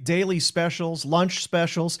Monday, daily specials, lunch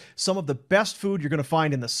specials, some of the best food you're going to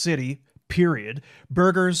find in the city, period.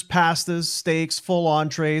 Burgers, pastas, steaks, full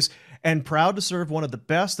entrees, and proud to serve one of the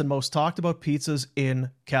best and most talked about pizzas in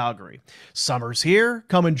Calgary. Summer's here.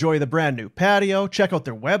 Come enjoy the brand new patio. Check out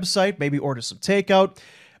their website. Maybe order some takeout.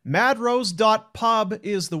 Madrose.pub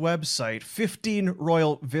is the website. 15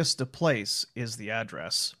 Royal Vista Place is the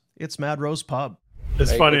address. It's Mad Rose Pub.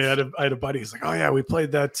 It's funny. I had a buddy. He's like, "Oh yeah, we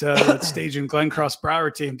played that stage in Glencross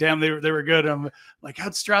Broward team. Damn, they were good." I'm like,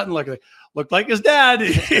 "How'd Stratton look?" Looked like his dad.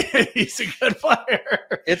 He's a good player.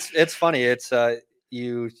 It's funny. It's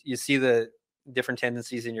you see the different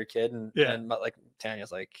tendencies in your kid, and like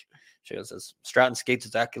Tanya's like, she says, Stratton skates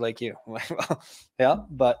exactly like you. I'm like, well, yeah,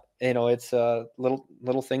 but it's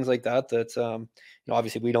little things like that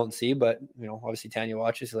obviously we don't see, but obviously Tanya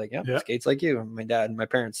watches, like, yeah, skates like you. And my dad and my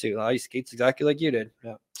parents too. He skates exactly like you did.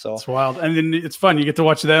 Yeah, so it's wild, and then it's fun. You get to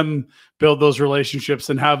watch them build those relationships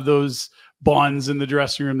and have those bonds in the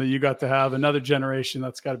dressing room that you got to have. Another generation.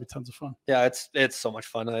 That's got to be tons of fun. Yeah, it's so much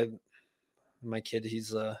fun. My kid,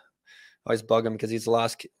 he's always bug him because he's the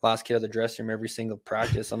last kid of the dressing room every single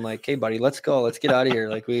practice. I'm like, hey buddy, let's go. Let's get out of here.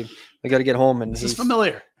 Like we got to get home. And he's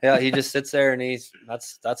familiar. Yeah. He just sits there and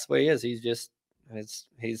that's the way he is. He's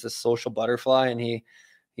a social butterfly, and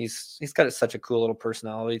he's got such a cool little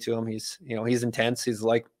personality to him. He's intense. He's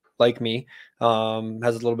like me, has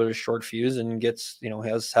a little bit of a short fuse and gets,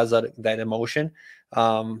 has that emotion.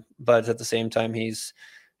 But at the same time, he's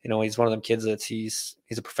one of them kids that he's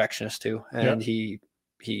a perfectionist too. And he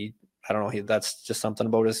I don't know. That's just something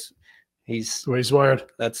about he's the way he's wired.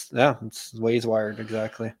 It's the way he's wired.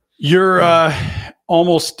 Exactly. You're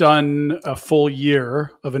almost done a full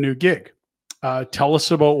year of a new gig. Tell us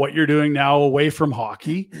about what you're doing now away from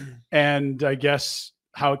hockey, and I guess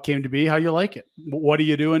how it came to be, how you like it. What are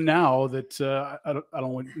you doing now that I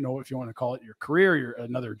don't know if you want to call it your career, your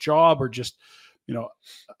another job, or just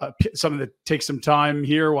something that takes some time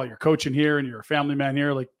here while you're coaching here and you're a family man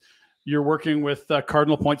here. Like, you're working with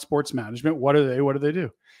Cardinal Point Sports Management. What do they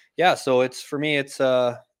do? Yeah. So for me, it's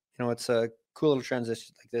a cool little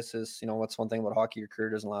transition. Like, this is, what's one thing about hockey, your career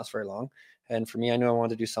doesn't last very long. And for me, I knew I wanted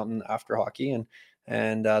to do something after hockey.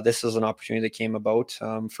 And this is an opportunity that came about.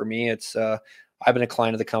 For me, it's, I've been a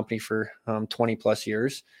client of the company for 20 plus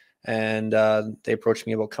years, and they approached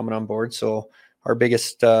me about coming on board. So our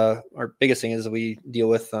biggest thing is we deal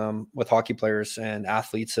with hockey players and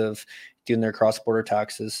athletes of doing their cross-border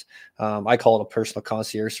taxes. I call it a personal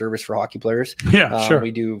concierge service for hockey players. Yeah, sure.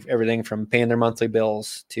 We do everything from paying their monthly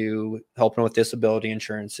bills to helping with disability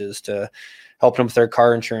insurances to helping them with their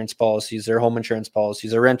car insurance policies, their home insurance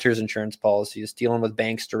policies, their renters insurance policies, dealing with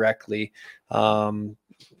banks directly.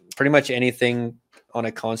 Pretty much anything on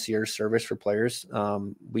a concierge service for players,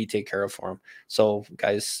 we take care of for them. So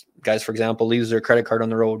guys, for example, lose their credit card on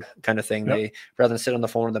the road kind of thing. Yep. They, rather than sit on the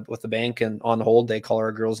phone with the bank and on hold, they call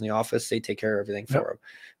our girls in the office. They take care of everything for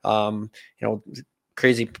them.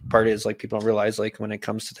 Crazy part is, like, people don't realize, like, when it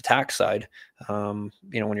comes to the tax side, when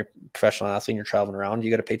you're a professional athlete and you're traveling around, you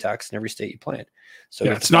got to pay tax in every state you play in. So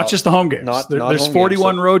it's not just the home games. There's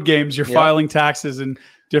 41 road games. You're filing taxes in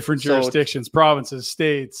different jurisdictions, provinces,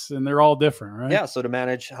 states, and they're all different, right? Yeah. So to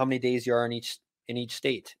manage how many days you are in each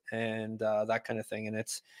state and that kind of thing. And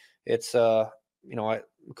it's the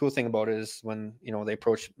cool thing about it is when, they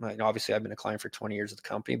approach, obviously I've been a client for 20 years at the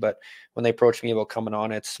company, but when they approach me about coming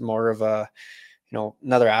on, it's more of a,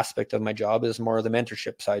 another aspect of my job is more of the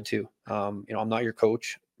mentorship side too. I'm not your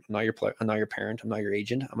coach. I'm not your player. I'm not your parent. I'm not your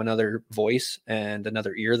agent. I'm another voice and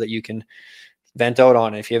another ear that you can vent out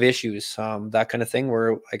on if you have issues, that kind of thing,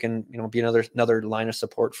 where I can, be another line of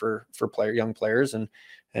support for young players.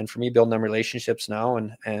 And for me, building them relationships now.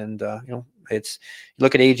 And it's, you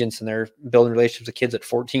look at agents and they're building relationships with kids at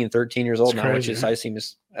 14, 13 years old now, which is, I seem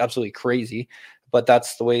is absolutely crazy, but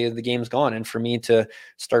that's the way the game's gone. And for me to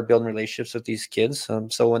start building relationships with these kids.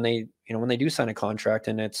 So when they do sign a contract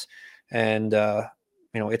and it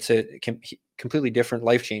can completely different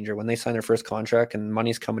life changer when they sign their first contract and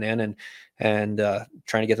money's coming in and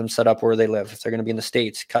trying to get them set up where they live. If they're going to be in the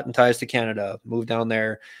States, cutting ties to Canada, move down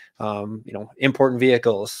there, importing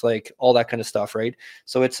vehicles, like all that kind of stuff. Right.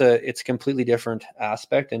 So it's a completely different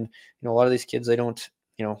aspect. And, a lot of these kids, they don't,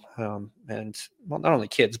 and well, not only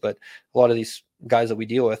kids, but a lot of these guys that we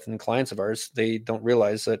deal with and clients of ours, they don't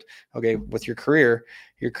realize that, okay, with your career,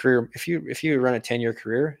 if you run a 10-year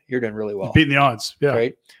career, you're doing really well. You're beating the odds. Yeah.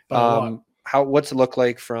 Right. What's it look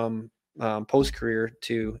like from post-career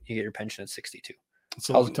to you get your pension at 62? It's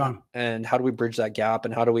a long time. And how do we bridge that gap?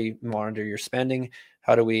 And how do we monitor your spending?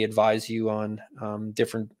 How do we advise you on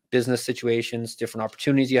different business situations, different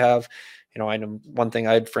opportunities you have? I know one thing,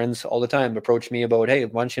 I had friends all the time approach me about, hey,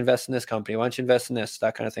 why don't you invest in this company? Why don't you invest in this?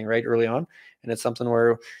 That kind of thing, right? Early on. And it's something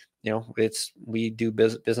where, we do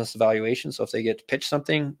business evaluation. So if they get pitched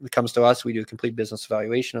something, it comes to us, we do a complete business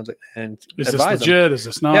evaluation of it and is advise this legit? them. Is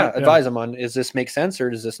this not? Yeah, advise them on, is this make sense or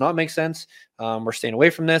does this not make sense? We're staying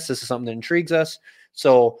away from this. This is something that intrigues us.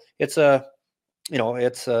 So it's for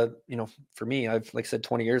me, I've, like I said,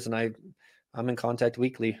 20 years and I'm in contact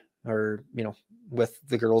weekly or, with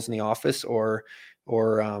the girls in the office or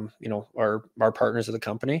our partners of the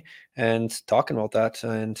company and talking about that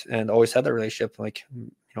and always had that relationship. Like,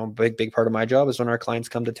 big part of my job is when our clients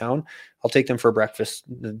come to town, I'll take them for breakfast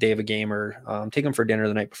the day of a game or take them for dinner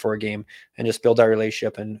the night before a game and just build that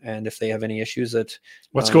relationship. And if they have any issues that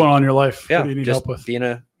what's going on in your life, yeah, what do you need help with?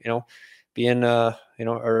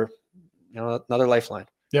 Another lifeline.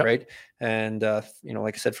 Yep. Right. And,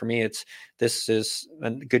 like I said, for me, this is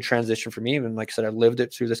a good transition for me. And like I said, I've lived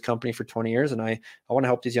it through this company for 20 years and I want to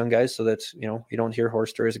help these young guys so that, you don't hear horror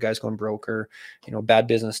stories of guys going broke or, bad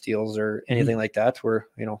business deals or anything like that where,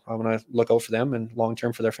 I want to look out for them and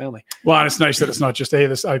long-term for their family. Well, and it's nice that it's not just, hey,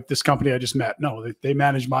 this company I just met. No, they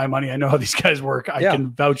manage my money. I know how these guys work. I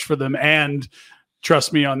can vouch for them and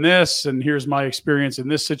trust me on this. And here's my experience in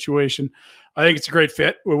this situation. I think it's a great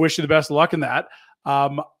fit. We wish you the best of luck in that.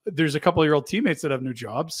 There's a couple of your old teammates that have new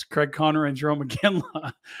jobs, Craig Connor and Jerome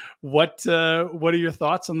McGinley. What are your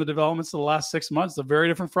thoughts on the developments of the last 6 months? A very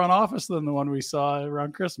different front office than the one we saw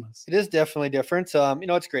around Christmas. It is definitely different.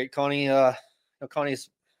 It's great. Connie, Connie's,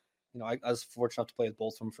 I was fortunate enough to play with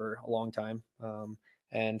both of them for a long time.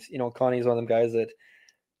 And Connie's one of them guys that,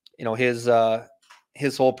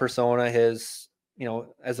 his whole persona, as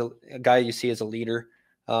a guy you see as a leader,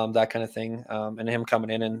 that kind of thing. And him coming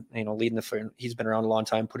in and, leading he's been around a long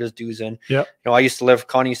time, put his dues in. Yeah. Connie used to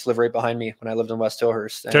live right behind me when I lived in West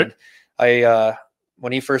Hillhurst. And I,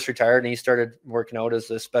 when he first retired and he started working out as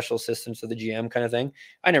a special assistant to the GM kind of thing,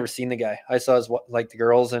 I never seen the guy. I saw the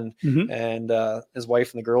girls and his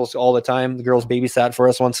wife and the girls all the time. The girls babysat for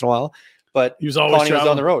us once in a while, but he was always Connie was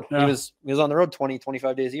on the road. Yeah. He was on the road 20,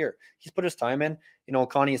 25 days a year. He's put his time in.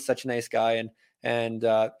 Connie is such a nice guy. And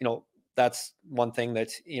that's one thing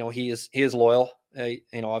that, he is loyal,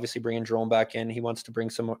 obviously bringing Jerome back in. He wants to bring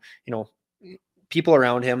some, people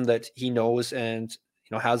around him that he knows and,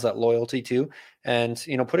 has that loyalty to, and,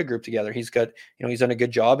 put a group together. He's got, he's done a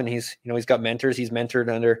good job and he's got mentors. He's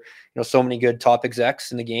mentored under, so many good top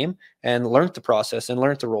execs in the game and learned the process and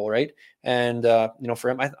learned the role. Right. And, for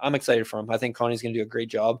him, I'm excited for him. I think Connie's going to do a great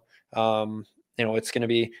job. It'll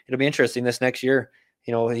be interesting this next year.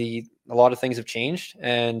 A lot of things have changed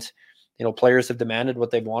and, players have demanded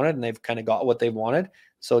what they've wanted and they've kind of got what they wanted.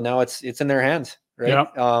 So now it's in their hands, right?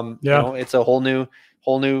 Yeah. It's a whole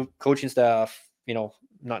new coaching staff,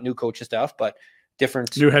 not new coaching staff, but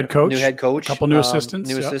different new head coach, couple new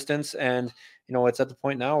assistants, assistants. And, it's at the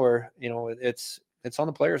point now where, it's on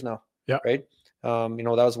the players now. Yeah. Right. That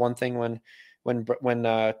was one thing when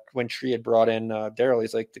Tree had brought in Daryl,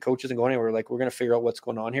 he's like, the coach isn't going anywhere. Like, we're going to figure out what's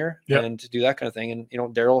going on here and to do that kind of thing. And,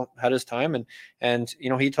 Daryl had his time and,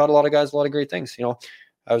 he taught a lot of guys a lot of great things.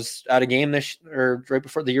 I was at a game right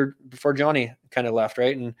before the year before Johnny kind of left.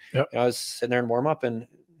 Right. And I was sitting there in warm up and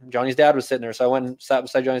Johnny's dad was sitting there. So I went and sat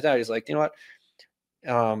beside Johnny's dad. He's like, you know what?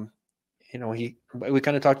 We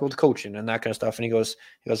kind of talked about the coaching and that kind of stuff. And he goes,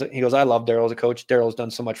 I love Daryl as a coach. Daryl's done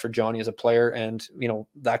so much for Johnny as a player and,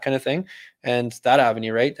 that kind of thing and that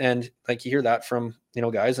avenue. Right. And like, you hear that from,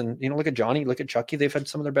 guys and, look at Johnny, look at Chucky. They've had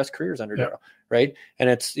some of their best careers under Daryl. Right. And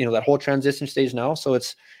it's, that whole transition stage now. So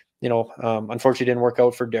it's, unfortunately didn't work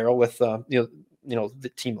out for Daryl with, the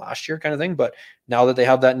team last year kind of thing. But now that they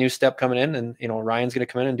have that new step coming in and, Ryan's going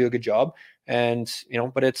to come in and do a good job and,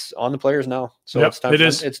 but it's on the players now. So it's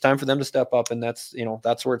time for them to step up. And that's,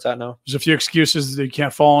 that's where it's at now. There's a few excuses that you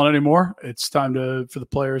can't fall on anymore. It's time for the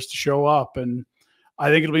players to show up. And I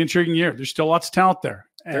think it'll be an intriguing year. There's still lots of talent there.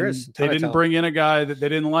 And they didn't bring in a guy that they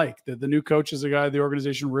didn't like. The new coach is a guy the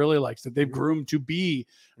organization really likes, that they've groomed to be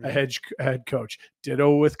a head coach.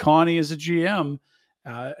 Ditto with Connie as a GM.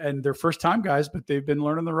 And they're first-time guys, but they've been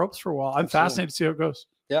learning the ropes for a while. I'm fascinated to see how it goes.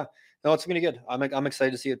 Yeah. No, it's going to be good. I'm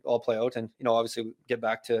excited to see it all play out. And, obviously get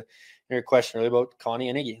back to your question earlier about Connie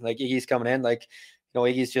and Iggy. Like, Iggy's coming in, like,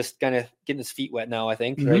 Iggy's just kind of getting his feet wet now, I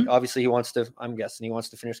think, right? Obviously I'm guessing he wants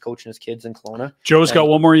to finish coaching his kids in Kelowna. Joe's got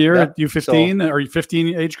one more year at U15 or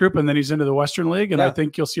U15 age group, and then he's into the Western League. And I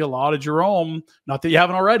think you'll see a lot of Jerome, not that you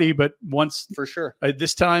haven't already, but once for sure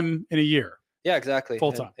this time in a year. Yeah, exactly.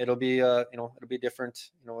 Full time. It'll be, it'll be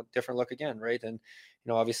different, different look again. Right. And,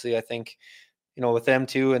 obviously I think, with them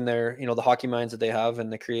too, and their, the hockey minds that they have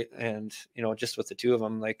and just with the two of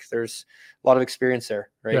them, like there's a lot of experience there.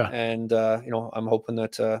 Right. Yeah. And, I'm hoping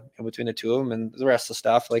that, between the two of them and the rest of the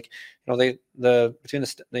staff, like, between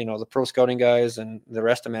the pro scouting guys and the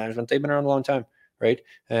rest of management, they've been around a long time. Right.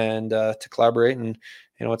 And, to collaborate and,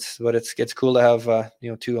 it's cool to have,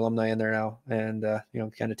 two alumni in there now and,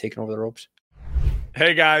 kind of taking over the ropes.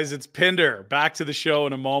 Hey guys, it's Pinder. Back to the show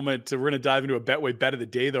in a moment. We're going to dive into a Betway bet of the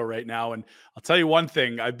day though right now. And I'll tell you one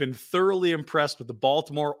thing, I've been thoroughly impressed with the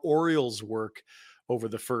Baltimore Orioles work over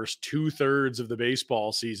the first 2/3 of the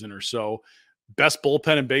baseball season or so. Best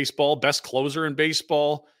bullpen in baseball, best closer in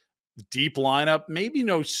baseball, deep lineup, maybe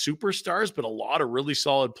no superstars, but a lot of really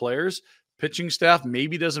solid players. Pitching staff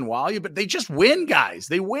maybe doesn't wow you, but they just win, guys.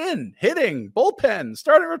 They win. Hitting, bullpen,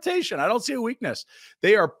 starting rotation. I don't see a weakness.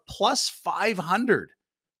 They are plus 500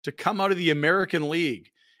 to come out of the American League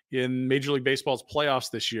in Major League Baseball's playoffs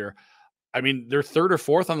this year. I mean, they're third or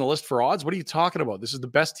fourth on the list for odds. What are you talking about? This is the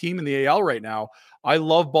best team in the AL right now. I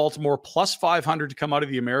love Baltimore plus 500 to come out of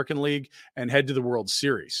the American League and head to the World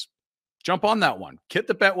Series. Jump on that one. Get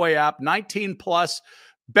the Betway app, 19 plus.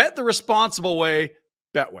 Bet the responsible way.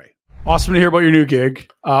 Betway. Awesome to hear about your new gig.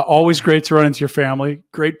 Always great to run into your family.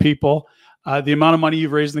 Great people. The amount of money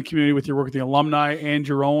you've raised in the community with your work with the alumni and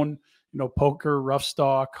your own, poker, rough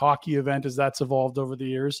stock, hockey event as that's evolved over the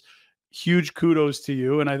years. Huge kudos to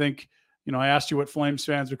you. And I think, I asked you what Flames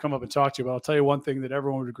fans would come up and talk to you about. I'll tell you one thing that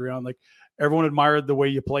everyone would agree on. Like, everyone admired the way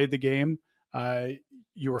you played the game.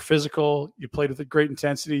 You were physical. You played with a great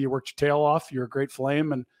intensity. You worked your tail off. You're a great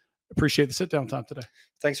Flame, and appreciate the sit-down time today.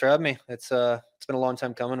 Thanks for having me. It's been a long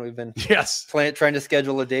time coming. We've been trying to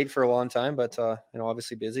schedule a date for a long time, but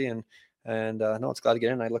obviously busy and no, it's glad to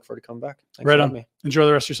get in. I look forward to coming back. Thanks right on. Me. Enjoy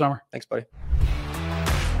the rest of your summer. Thanks, buddy.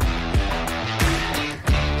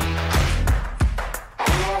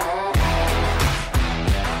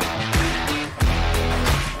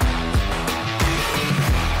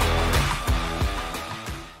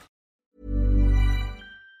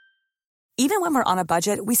 Even when we're on a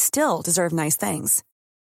budget, we still deserve nice things.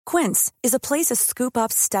 Quince is a place to scoop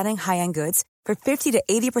up stunning high-end goods for 50 to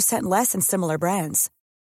 80% less than similar brands.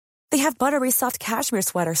 They have buttery soft cashmere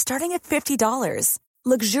sweaters starting at $50,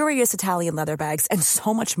 luxurious Italian leather bags, and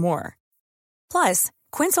so much more. Plus,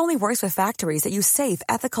 Quince only works with factories that use safe,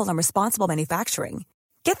 ethical, and responsible manufacturing.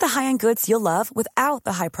 Get the high-end goods you'll love without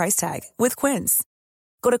the high price tag with Quince.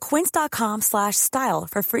 Go to quince.com/style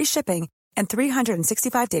for free shipping and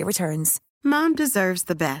 365-day returns. Mom deserves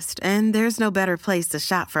the best, and there's no better place to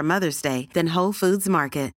shop for Mother's Day than Whole Foods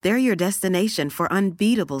Market. They're your destination for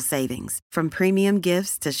unbeatable savings, from premium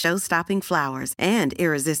gifts to show-stopping flowers and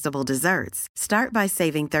irresistible desserts. Start by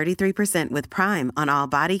saving 33% with Prime on all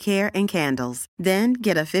body care and candles. Then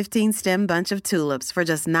get a 15-stem bunch of tulips for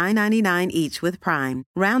just $9.99 each with Prime.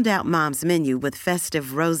 Round out Mom's menu with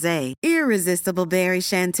festive rosé, irresistible berry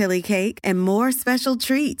chantilly cake, and more special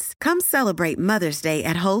treats. Come celebrate Mother's Day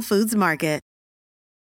at Whole Foods Market.